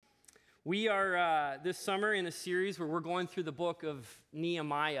We are this summer in a series where we're going through the book of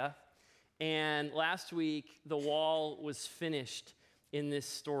Nehemiah. And last week, the wall was finished in this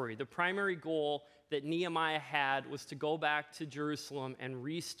story. The primary goal that Nehemiah had was to go back to Jerusalem and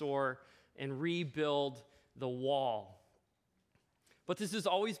restore and rebuild the wall. But this has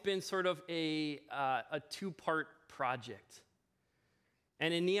always been sort of a two-part project.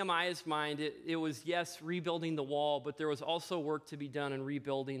 And in Nehemiah's mind, it was, yes, rebuilding the wall, but there was also work to be done in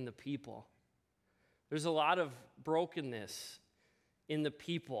rebuilding the people. There's a lot of brokenness in the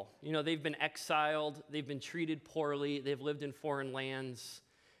people. You know, they've been exiled, they've been treated poorly, they've lived in foreign lands.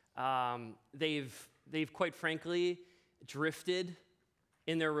 They've quite frankly drifted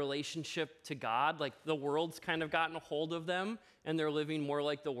in their relationship to God. Like the world's kind of gotten a hold of them, and they're living more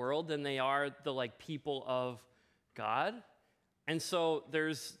like the world than they are the people of God. And so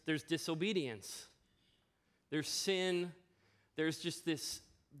there's disobedience, there's sin, there's just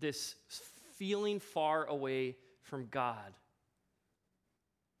this feeling far away from God.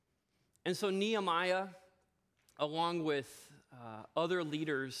 And so Nehemiah, along with other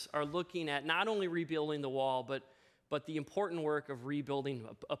leaders, are looking at not only rebuilding the wall, but the important work of rebuilding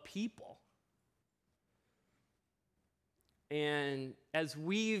a people. And as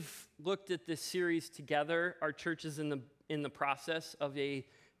we've looked at this series together, our church is in the process of a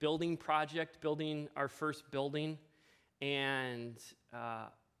building project, building our first building. And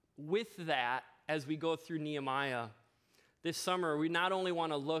with that, as we go through Nehemiah, this summer, we not only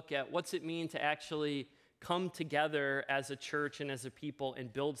want to look at what's it mean to actually come together as a church and as a people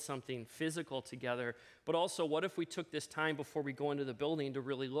and build something physical together, but also what if we took this time before we go into the building to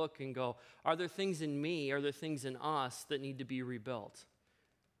really look and go, are there things in me, are there things in us that need to be rebuilt?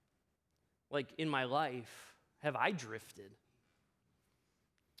 Like in my life, have I drifted?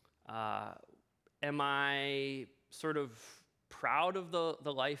 Am I sort of proud of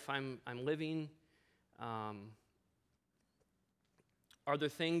the life I'm living? Are there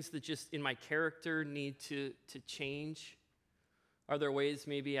things that just in my character need to change? Are there ways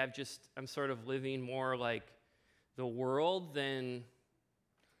maybe I'm sort of living more like the world than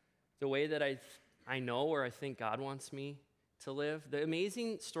the way that I know or I think God wants me to live? The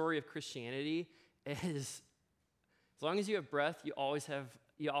amazing story of Christianity is, as long as you have breath, you always have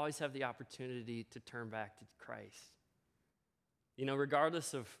the opportunity to turn back to Christ. You know,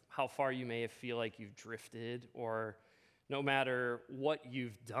 regardless of how far you may feel like you've drifted, or no matter what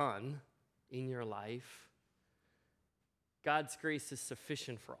you've done in your life, God's grace is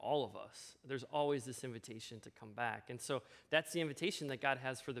sufficient for all of us. There's always this invitation to come back. And so that's the invitation that God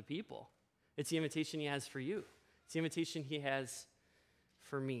has for the people. It's the invitation he has for you. It's the invitation he has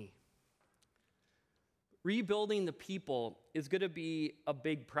for me. Rebuilding the people is going to be a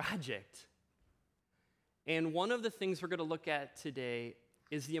big project. And one of the things we're going to look at today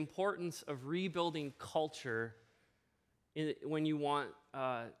is the importance of rebuilding culture when you want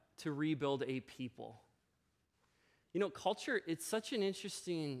to rebuild a people. You know, culture, it's such an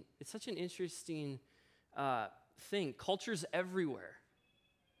interesting thing. Culture's everywhere.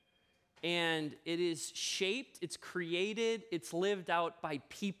 And it is shaped, it's created, it's lived out by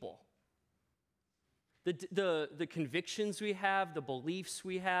people. The convictions we have, the beliefs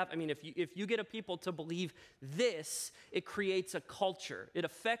we have. I mean, if you get a people to believe this, it creates a culture. It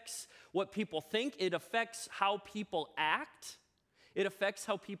affects what people think. It affects how people act. It affects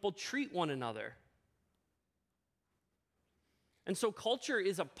how people treat one another. And so culture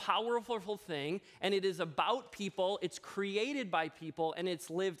is a powerful thing, and it is about people. It's created by people, and it's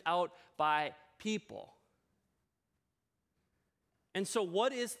lived out by people. And so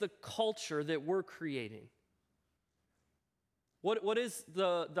what is the culture that we're creating? What is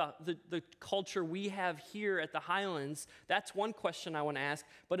the culture we have here at the Highlands? That's one question I want to ask.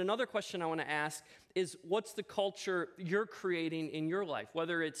 But another question I want to ask is, what's the culture you're creating in your life?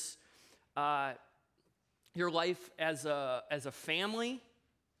 Whether it's your life as a family,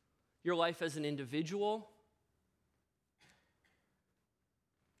 your life as an individual.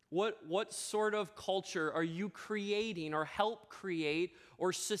 What sort of culture are you creating or help create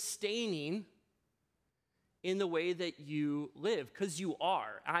or sustaining in the way that you live? Because you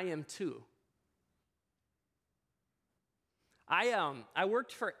are. I am too. I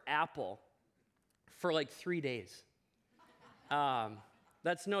worked for Apple for like 3 days.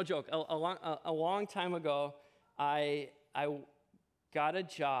 That's no joke. A long time ago, I got a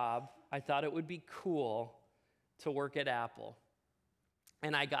job. I thought it would be cool to work at Apple.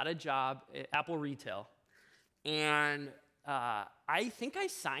 And I got a job at Apple Retail. And I think I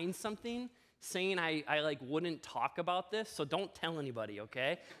signed something saying I wouldn't talk about this, so don't tell anybody,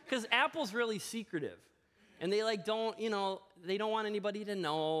 okay? Because Apple's really secretive. And they like don't, they don't want anybody to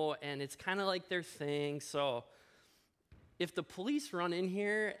know, and it's kind of like their thing. So if the police run in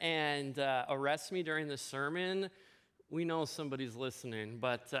here and arrest me during the sermon, we know somebody's listening.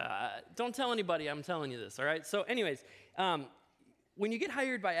 But don't tell anybody I'm telling you this, all right? So anyways, when you get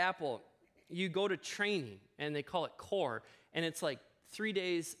hired by Apple, you go to training, and they call it core, and it's like 3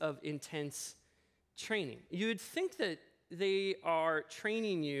 days of intense training. You'd think that they are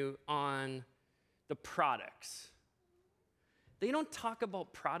training you on the products. They don't talk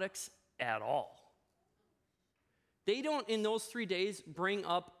about products at all. They don't, in those 3 days, bring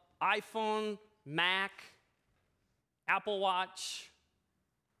up iPhone, Mac, Apple Watch,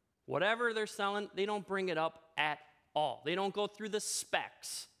 whatever they're selling, they don't bring it up at all. They don't go through the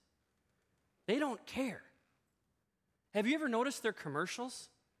specs. They don't care. Have you ever noticed their commercials?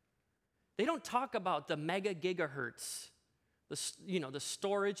 They don't talk about the mega gigahertz, the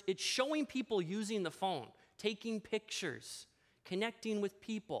storage. It's showing people using the phone, taking pictures, connecting with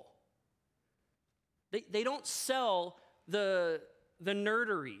people. They don't sell the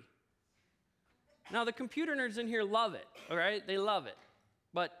nerdery. Now, the computer nerds in here love it, all right? They love it.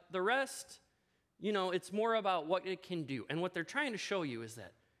 But the rest, it's more about what it can do. And what they're trying to show you is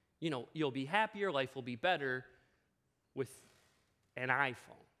that, you'll be happier, life will be better with an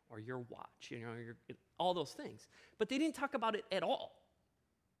iPhone or your watch, all those things. But they didn't talk about it at all,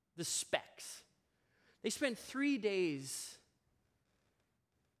 the specs. They spent 3 days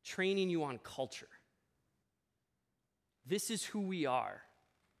training you on culture. This is who we are.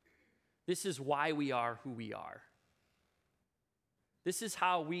 This is why we are who we are. This is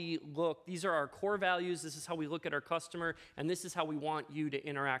how we look. These are our core values. This is how we look at our customer, and this is how we want you to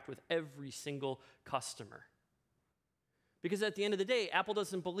interact with every single customer. Because at the end of the day, Apple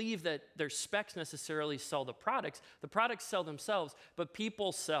doesn't believe that their specs necessarily sell the products. The products sell themselves, but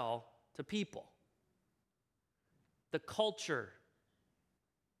people sell to people. The culture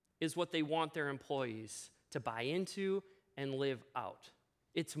is what they want their employees to buy into and live out.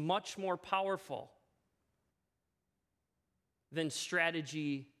 It's much more powerful than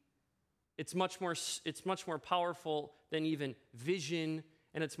strategy. It's much more powerful than even vision,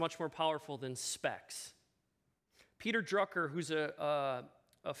 and it's much more powerful than specs. Peter Drucker, who's a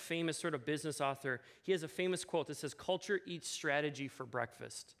famous sort of business author, he has a famous quote that says, "Culture eats strategy for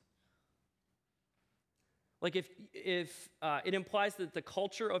breakfast." Like if it implies that the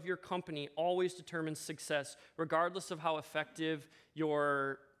culture of your company always determines success, regardless of how effective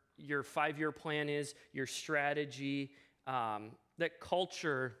your 5-year plan is, your strategy, that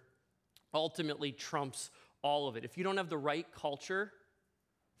culture ultimately trumps all of it. If you don't have the right culture,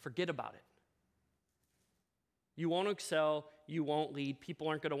 forget about it. You won't excel, you won't lead, people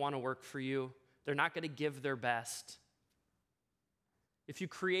aren't going to want to work for you, they're not going to give their best. If you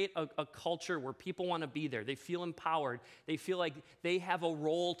create a culture where people want to be there, they feel empowered, they feel like they have a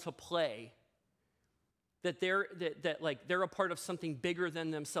role to play, that they're a part of something bigger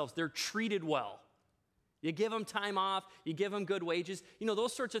than themselves, they're treated well. You give them time off, you give them good wages,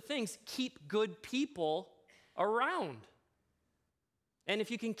 those sorts of things keep good people around. And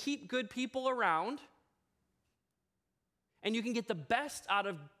if you can keep good people around, and you can get the best out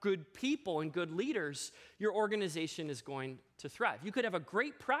of good people and good leaders, your organization is going to thrive. You could have a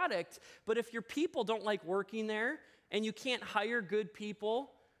great product, but if your people don't like working there and you can't hire good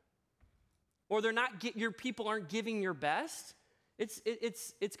people, or your people aren't giving your best, it's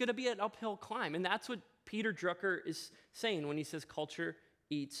going to be an uphill climb. And that's what Peter Drucker is saying when he says culture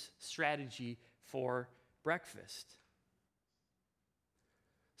eats strategy for breakfast.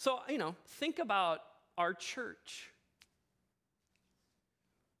 So, think about our church.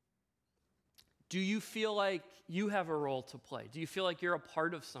 Do you feel like you have a role to play? Do you feel like you're a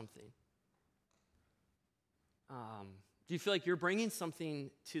part of something? Do you feel like you're bringing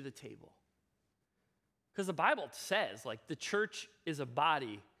something to the table? Because the Bible says, the church is a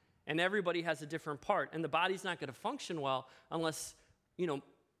body, and everybody has a different part, and the body's not going to function well unless,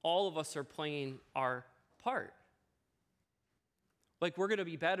 all of us are playing our part. We're going to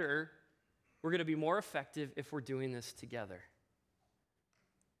be better, we're going to be more effective if we're doing this together.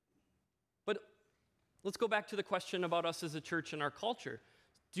 But let's go back to the question about us as a church and our culture.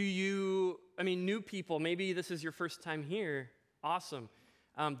 New people, maybe this is your first time here. Awesome.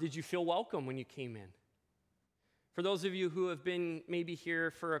 Did you feel welcome when you came in? For those of you who have been maybe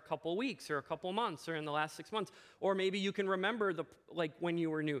here for a couple weeks or a couple months or in the last 6 months, or maybe you can remember when you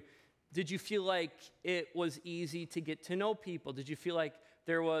were new, did you feel like it was easy to get to know people? Did you feel like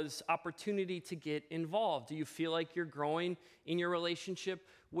there was opportunity to get involved? Do you feel like you're growing in your relationship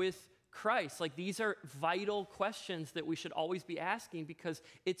with Christ? These are vital questions that we should always be asking because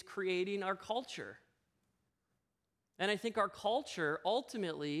it's creating our culture. And I think our culture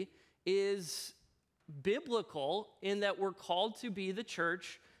ultimately is biblical in that we're called to be the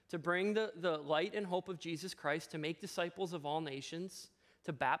church, to bring the light and hope of Jesus Christ, to make disciples of all nations,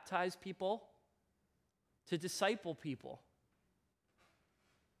 to baptize people, to disciple people.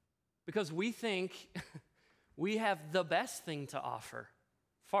 Because we think we have the best thing to offer,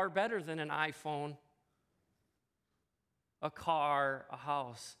 far better than an iPhone, a car, a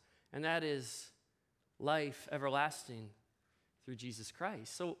house, and that is life everlasting through Jesus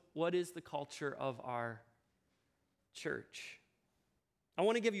Christ. So what is the culture of our church? I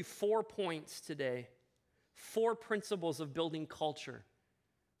want to give you 4 points today, 4 principles of building culture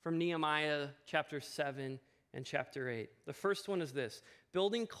from Nehemiah chapter 7 and chapter 8. The first one is this: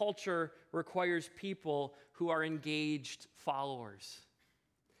 building culture requires people who are engaged followers.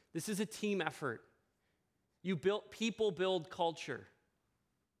 This is a team effort. People build culture.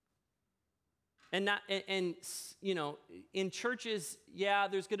 And in churches,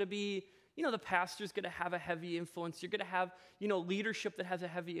 there's going to be, the pastor's going to have a heavy influence. You're going to have, leadership that has a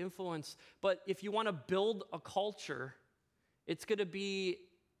heavy influence. But if you want to build a culture, it's going to be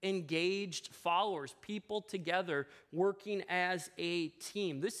engaged followers, people together working as a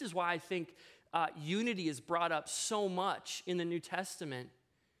team. This is why I think unity is brought up so much in the New Testament.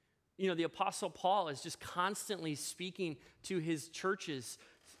 The Apostle Paul is just constantly speaking to his churches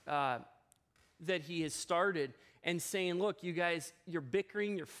that he has started and saying, look, you guys, you're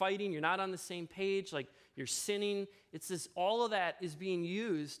bickering, you're fighting, you're not on the same page, like you're sinning. It's this, all of that is being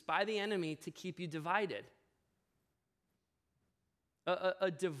used by the enemy to keep you divided.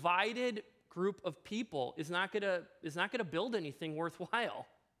 A divided group of people is not gonna build anything worthwhile.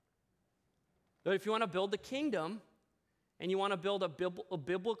 But if you want to build the kingdom and you want to build a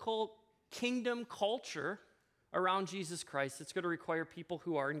biblical kingdom culture around Jesus Christ, it's going to require people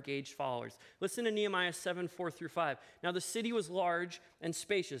who are engaged followers. Listen to Nehemiah 7, 4-5. Now the city was large and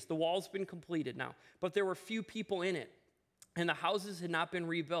spacious. The wall's been completed now, but there were few people in it, and the houses had not been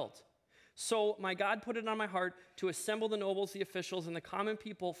rebuilt. So my God put it on my heart to assemble the nobles, the officials, and the common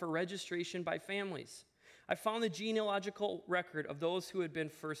people for registration by families. I found the genealogical record of those who had been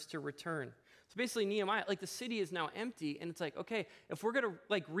first to return. So basically Nehemiah, the city is now empty, and it's like, okay, if we're going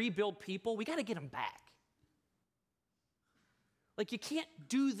to rebuild people, we got to get them back. You can't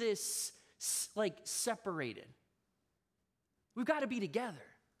do this separated. We've got to be together.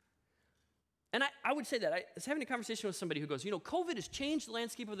 And I would say that. I was having a conversation with somebody who goes, COVID has changed the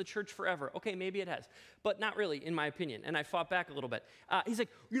landscape of the church forever. Okay, maybe it has, but not really, in my opinion. And I fought back a little bit. He's like,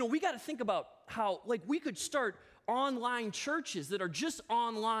 we got to think about how, we could start online churches that are just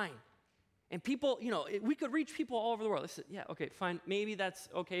online. And people, we could reach people all over the world. I said, yeah, okay, fine. Maybe that's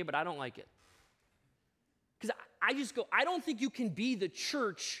okay, but I don't like it. Because I don't think you can be the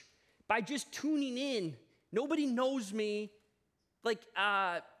church by just tuning in. Nobody knows me.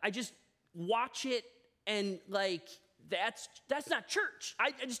 I just watch it and that's not church.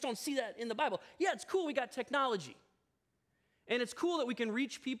 I just don't see that in the Bible. Yeah, it's cool we got technology. And it's cool that we can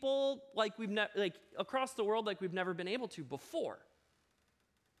reach people across the world like we've never been able to before.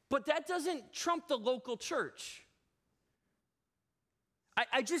 But that doesn't trump the local church.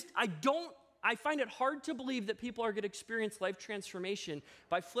 I find it hard to believe that people are going to experience life transformation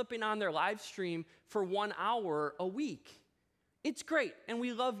by flipping on their live stream for 1 hour a week. It's great, and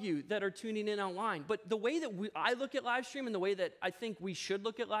we love you that are tuning in online. But the way that I look at live stream and the way that I think we should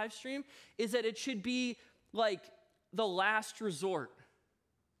look at live stream is that it should be the last resort.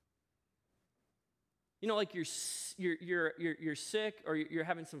 You're sick or you're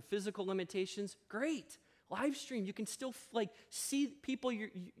having some physical limitations. Great. Live stream, you can still see people,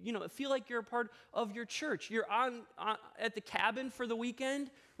 feel like you're a part of your church. You're on at the cabin for the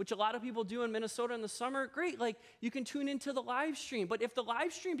weekend, which a lot of people do in Minnesota in the summer. Great, you can tune into the live stream. But if the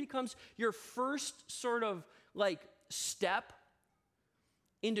live stream becomes your first sort of step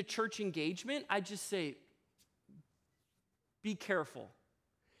into church engagement, I just say, be careful.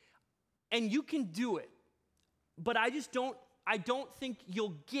 And you can do it, but I don't think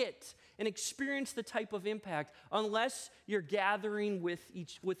you'll get and experience the type of impact unless you're gathering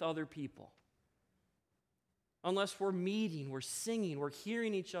with other people. Unless we're meeting, we're singing, we're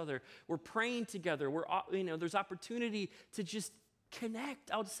hearing each other, we're praying together, there's opportunity to just connect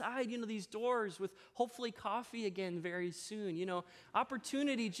outside, these doors with hopefully coffee again very soon,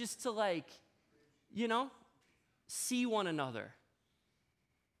 opportunity just to see one another.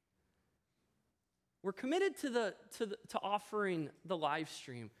 We're committed to offering the live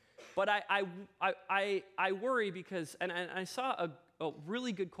stream, but I worry because, and I saw a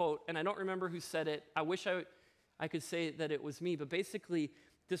really good quote, and I don't remember who said it. I wish I could say that it was me, but basically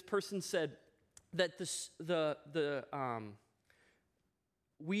this person said, that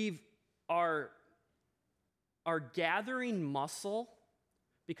our gathering muscle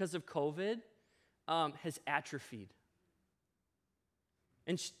because of COVID has atrophied.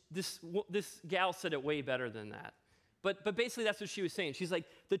 And this gal said it way better than that. But basically that's what she was saying. She's like,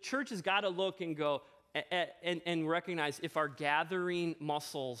 the church has got to look and go and recognize if our gathering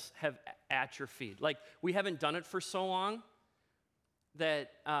muscles have atrophied. Like, we haven't done it for so long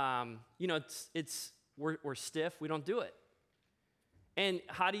that, we're stiff. We don't do it. And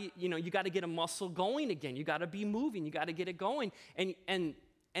how do you got to get a muscle going again. You got to be moving. You got to get it going. And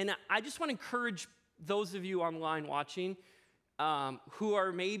I just want to encourage those of you online watching who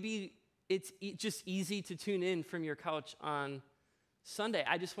are maybe it's just easy to tune in from your couch on Sunday.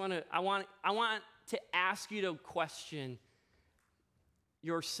 I want to ask you to question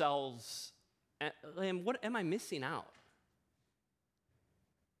yourselves. What am I missing out?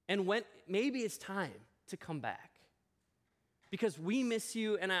 And when maybe it's time to come back. Because we miss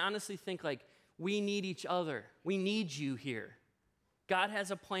you, and I honestly think we need each other. We need you here. God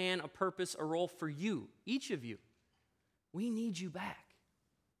has a plan, a purpose, a role for you, each of you. We need you back.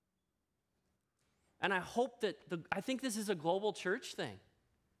 And I hope I think this is a global church thing.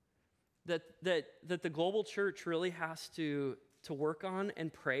 That the global church really has to work on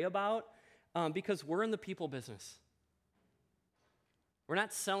and pray about because we're in the people business. We're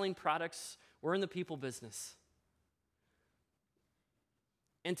not selling products. We're in the people business.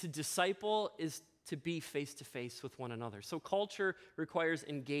 And to disciple is to be face-to-face with one another. So culture requires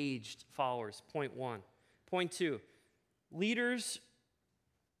engaged followers, point one. Point two, leaders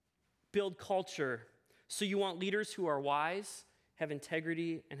build culture. So you want leaders who are wise, have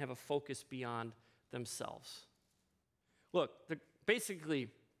integrity, and have a focus beyond themselves. Look, basically,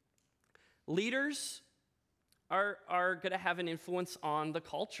 leaders are going to have an influence on the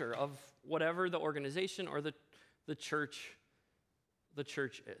culture of whatever the organization or the church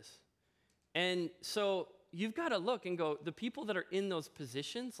is. And so you've got to look and go, the people that are in those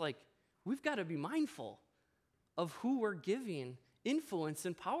positions, we've got to be mindful of who we're giving influence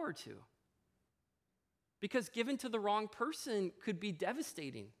and power to. Because given to the wrong person could be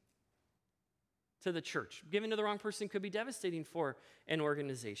devastating to the church. Given to the wrong person could be devastating for an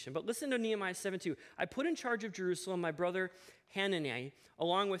organization. But listen to Nehemiah 7:2. I put in charge of Jerusalem my brother Hanani,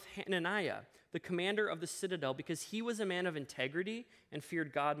 along with Hananiah, the commander of the citadel, because he was a man of integrity and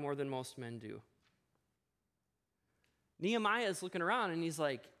feared God more than most men do. Nehemiah is looking around and he's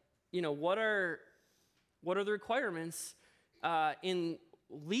like, what are the requirements in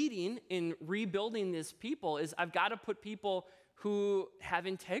leading, in rebuilding this people is I've got to put people who have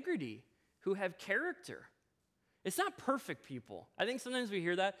integrity, who have character. It's not perfect people. I think sometimes we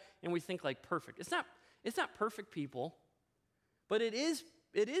hear that and we think perfect. It's not perfect people, but it is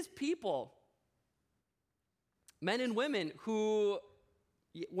people, men and women who,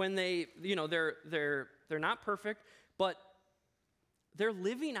 when they, they're not perfect, but they're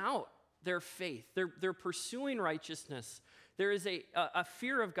living out their faith. They're pursuing righteousness. There is a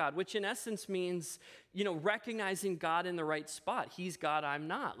fear of God, which in essence means, recognizing God in the right spot. He's God, I'm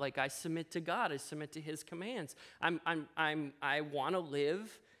not. I submit to God. I submit to His commands. I want to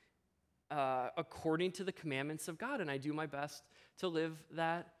live according to the commandments of God, and I do my best to live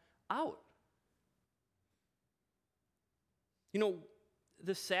that out.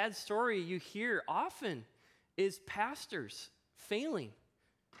 The sad story you hear often is pastors failing.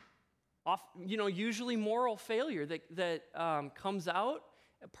 Usually moral failure that comes out.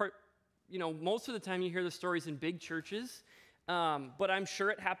 Most of the time you hear the stories in big churches, but I'm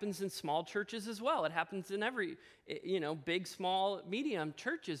sure it happens in small churches as well. It happens in every, big, small, medium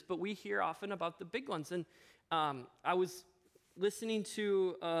churches, but we hear often about the big ones. And I was listening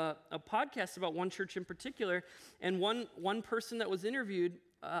to a podcast about one church in particular, and one person that was interviewed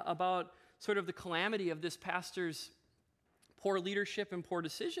about sort of the calamity of this pastor's poor leadership and poor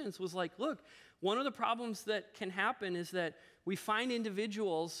decisions was look, one of the problems that can happen is that we find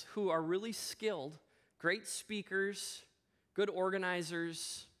individuals who are really skilled, great speakers, good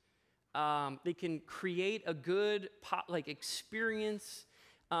organizers. They can create a good experience.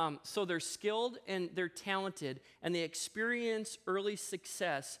 So they're skilled and they're talented and they experience early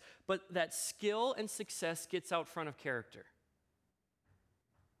success, but that skill and success gets out front of character.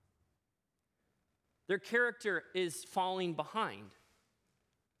 Their character is falling behind.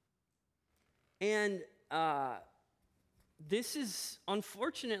 And this is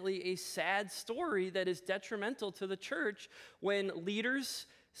unfortunately a sad story that is detrimental to the church when leaders'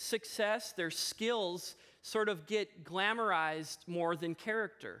 success, their skills, sort of get glamorized more than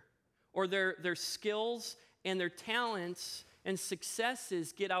character. Or their skills and their talents and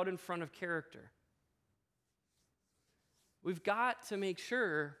successes get out in front of character. we've got to make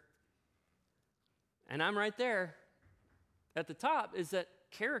sure, and I'm right there at the top, is that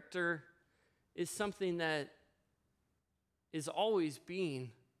character is something that is always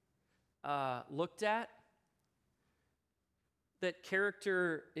being looked at. That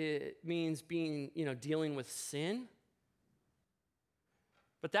character, it means being, dealing with sin.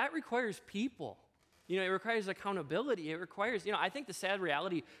 But that requires people. It requires accountability. It requires, I think the sad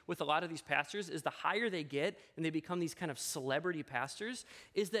reality with a lot of these pastors is the higher they get and they become these kind of celebrity pastors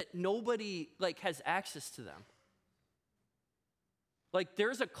is that nobody has access to them.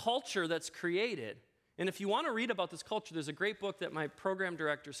 There's a culture that's created. And if you want to read about this culture, there's a great book that my program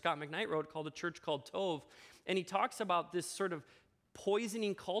director, Scott McKnight, wrote called A Church Called Tove. And he talks about this sort of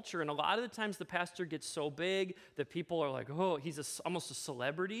poisoning culture. And a lot of the times the pastor gets so big that people are like, oh, he's almost a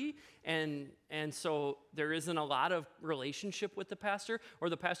celebrity. And so there isn't a lot of relationship with the pastor. Or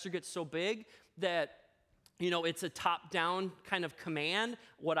the pastor gets so big that, it's a top-down kind of command.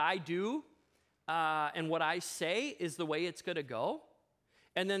 What I do and what I say is the way it's going to go.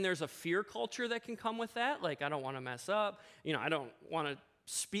 And then there's a fear culture that can come with that. I don't want to mess up. I don't want to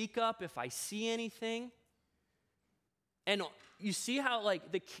speak up if I see anything. And you see how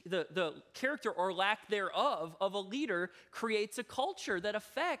the character or lack thereof of a leader creates a culture that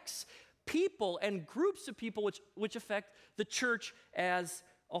affects people and groups of people which affect the church as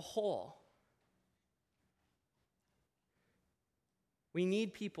a whole. We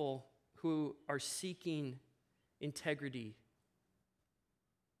need people who are seeking integrity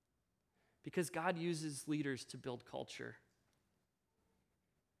because God uses leaders to build culture.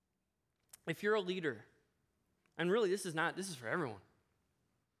 If you're a leader, and really this is for everyone.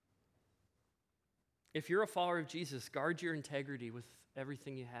 If you're a follower of Jesus, guard your integrity with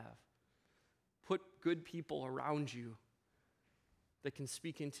everything you have. Put good people around you that can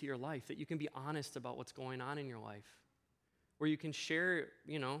speak into your life, that you can be honest about what's going on in your life, where you can share,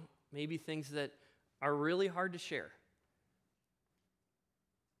 maybe things that are really hard to share.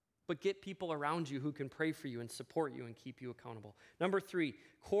 But get people around you who can pray for you and support you and keep you accountable. Number 3,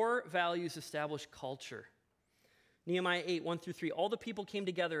 core values establish culture. Nehemiah 8, 1-3. All the people came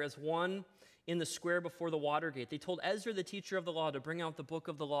together as one in the square before the water gate. They told Ezra, the teacher of the law, to bring out the book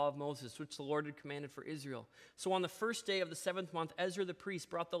of the law of Moses, which the Lord had commanded for Israel. So on the first day of the 7th month, Ezra the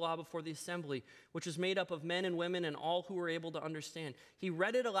priest brought the law before the assembly, which was made up of men and women and all who were able to understand. He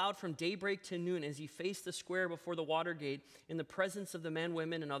read it aloud from daybreak to noon as he faced the square before the water gate in the presence of the men,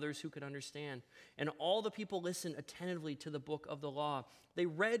 women, and others who could understand. And all the people listened attentively to the book of the law. They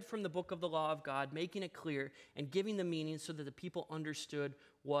read from the book of the law of God, making it clear and giving the meaning so that the people understood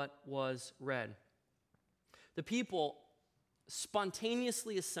what was read. The people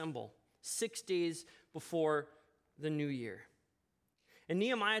spontaneously assemble 6 days before the new year. And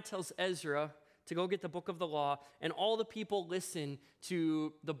Nehemiah tells Ezra to go get the book of the law, and all the people listen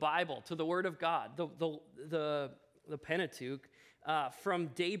to the Bible, to the Word of God, the Pentateuch, from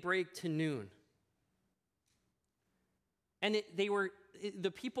daybreak to noon. And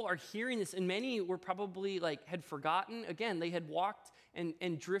the people are hearing this, and many were probably had forgotten. Again, they had walked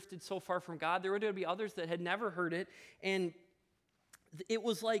and drifted so far from God. There were going to be others that had never heard it. And it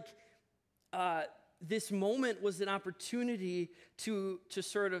was this moment was an opportunity to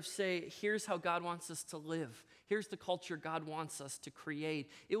sort of say, here's how God wants us to live. Here's the culture God wants us to create.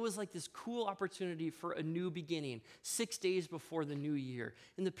 It was this cool opportunity for a new beginning, 6 days before the new year.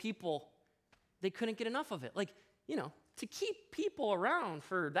 And the people, they couldn't get enough of it. To keep people around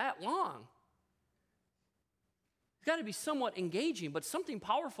for that long, it's got to be somewhat engaging, but something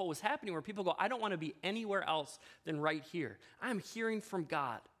powerful was happening where people go, I don't want to be anywhere else than right here. I'm hearing from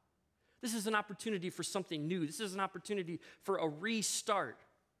God. This is an opportunity for something new. This is an opportunity for a restart.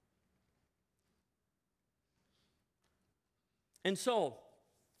 And so,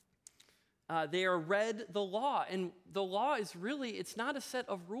 they are read the law, and the law is really, it's not a set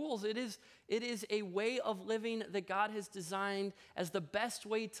of rules. It is a way of living that God has designed as the best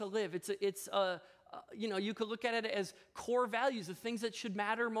way to live. You could look at it as core values, the things that should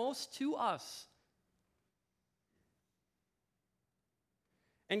matter most to us.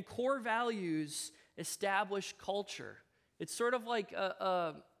 And core values establish culture. It's sort of like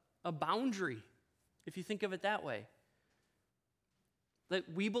a boundary, if you think of it that way.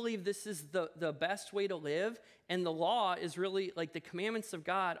 That we believe this is the best way to live, and the law is really the commandments of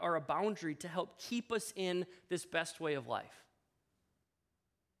God are a boundary to help keep us in this best way of life.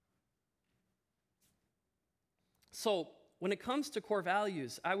 So when it comes to core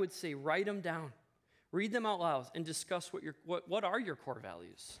values, I would say write them down, read them out loud, and discuss what are your core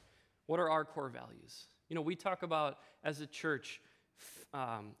values. What are our core values? We talk about as a church,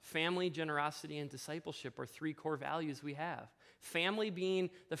 family, generosity, and discipleship are three core values we have. Family being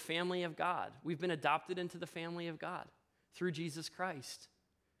the family of God. We've been adopted into the family of God through Jesus Christ.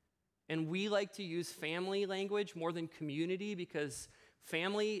 And we like to use family language more than community because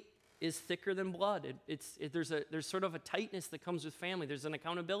family is thicker than blood. There's sort of a tightness that comes with family. There's an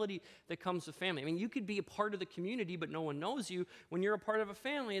accountability that comes with family. I mean, you could be a part of the community, but no one knows you. When you're a part of a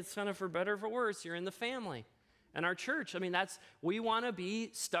family, it's kind of for better or for worse, you're in the family. And our church, I mean, we want to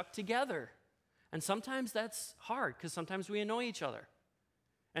be stuck together. And sometimes that's hard because sometimes we annoy each other.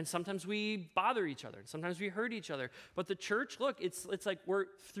 And sometimes we bother each other. And sometimes we hurt each other. But the church, look, it's like we're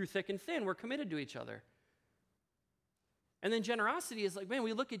through thick and thin. We're committed to each other. And then generosity is like, man,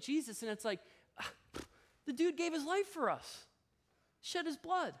 we look at Jesus and it's like, the dude gave his life for us, shed his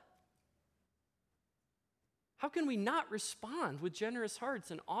blood. How can we not respond with generous hearts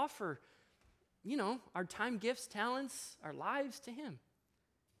and offer, our time, gifts, talents, our lives to him?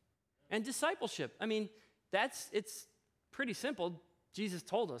 And discipleship, I mean, it's pretty simple. Jesus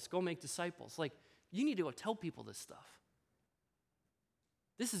told us, go make disciples. Like, you need to go tell people this stuff.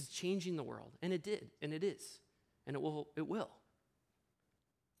 This is changing the world, and it did, and it is. And it will.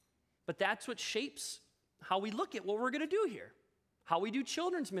 But that's what shapes how we look at what we're going to do here. How we do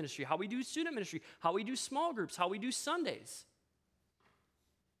children's ministry, how we do student ministry, how we do small groups, how we do Sundays.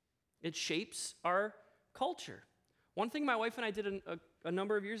 It shapes our culture. One thing my wife and I did a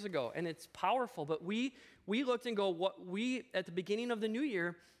number of years ago, and it's powerful, but we looked and go, at the beginning of the new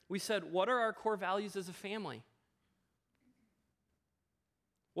year, we said, what are our core values as a family?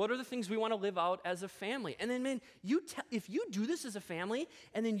 What are the things we want to live out as a family? And then, man, if you do this as a family,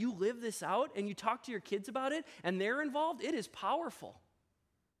 and then you live this out, and you talk to your kids about it, and they're involved, it is powerful.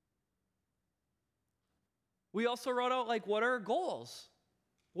 We also wrote out, what are our goals?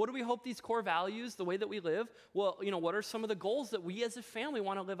 What do we hope these core values, the way that we live, what are some of the goals that we as a family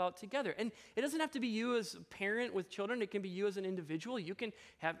want to live out together? And it doesn't have to be you as a parent with children. It can be you as an individual. You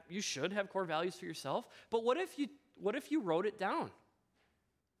should have core values for yourself. But what if you wrote it down?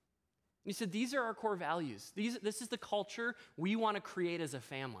 You said, these are our core values. This is the culture we want to create as a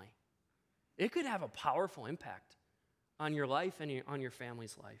family. It could have a powerful impact on your life and on your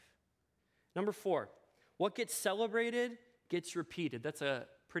family's life. Number 4, what gets celebrated gets repeated. That's a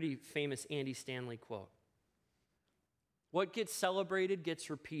pretty famous Andy Stanley quote. What gets celebrated gets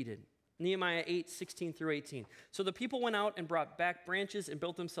repeated. Nehemiah 8:16 through 18. So the people went out and brought back branches and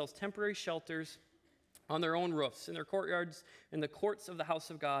built themselves temporary shelters on their own roofs, in their courtyards, in the courts of the house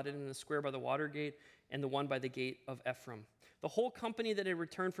of God, and in the square by the water gate, and the one by the gate of Ephraim. The whole company that had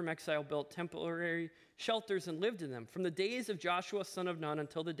returned from exile built temporary shelters and lived in them. From the days of Joshua, son of Nun,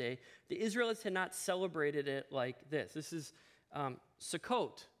 until the day, the Israelites had not celebrated it like this. This is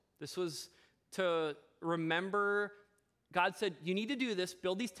Sukkot. This was to remember, God said, you need to do this,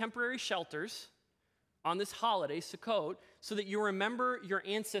 build these temporary shelters on this holiday, Sukkot, so that you remember your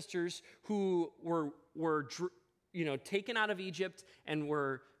ancestors who were taken out of Egypt and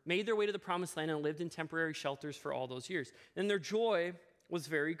made their way to the promised land and lived in temporary shelters for all those years. And their joy was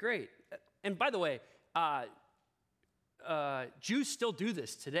very great. And by the way, Jews still do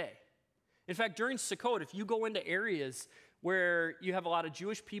this today. In fact, during Sukkot, if you go into areas where you have a lot of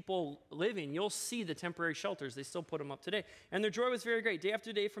Jewish people living, you'll see the temporary shelters. They still put them up today. And their joy was very great. Day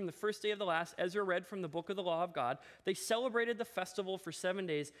after day, from the first day of the last, Ezra read from the book of the law of God. They celebrated the festival for 7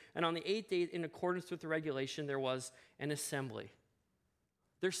 days, and on the 8th day, in accordance with the regulation, there was an assembly.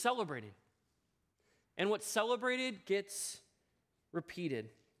 They're celebrating. And what's celebrated gets repeated.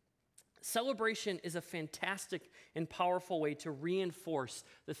 Celebration is a fantastic and powerful way to reinforce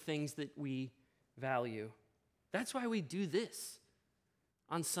the things that we value. That's why we do this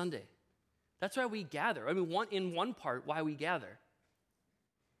on Sunday. That's why we gather. I mean, in one part, why we gather.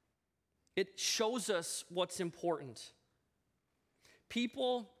 It shows us what's important.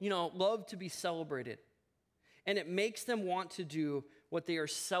 People, love to be celebrated. And it makes them want to do what they are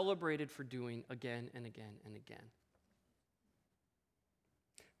celebrated for doing again and again and again.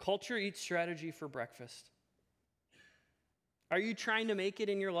 Culture eats strategy for breakfast. Are you trying to make it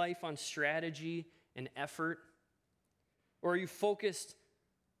in your life on strategy and effort? Or are you focused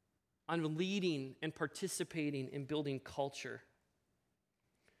on leading and participating in building culture?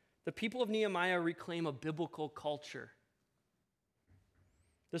 The people of Nehemiah reclaim a biblical culture.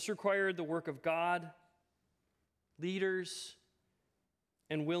 This required the work of God, leaders,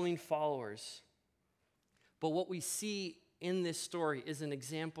 and willing followers. But what we see in this story is an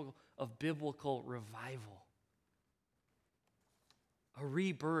example of biblical revival. A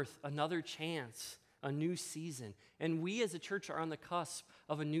rebirth, another chance, a new season. And we as a church are on the cusp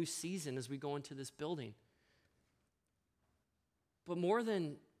of a new season as we go into this building. But more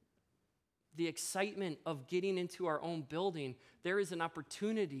than the excitement of getting into our own building, there is an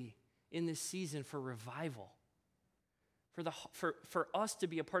opportunity in this season for revival, for us to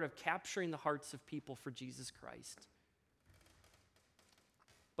be a part of capturing the hearts of people for Jesus Christ.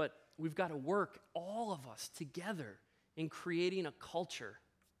 But we've got to work, all of us, together in creating a culture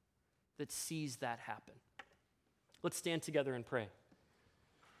that sees that happen. Let's stand together and pray.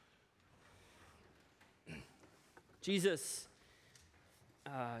 Jesus,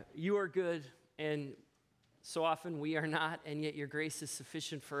 you are good, and so often we are not, and yet your grace is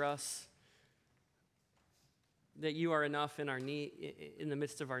sufficient for us. That you are enough in our need, in the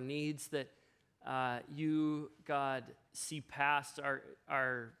midst of our needs. That you, God, see past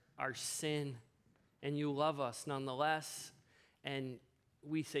our sin, and you love us nonetheless. And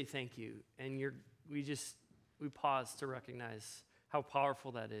we say thank you. And we pause to recognize how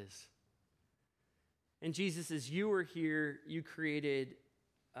powerful that is. And Jesus, as you were here, you created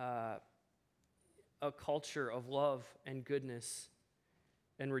a culture of love and goodness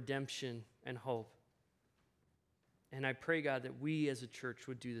and redemption and hope. And I pray, God, that we as a church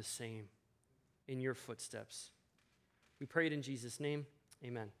would do the same in your footsteps. We pray it in Jesus' name.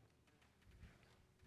 Amen.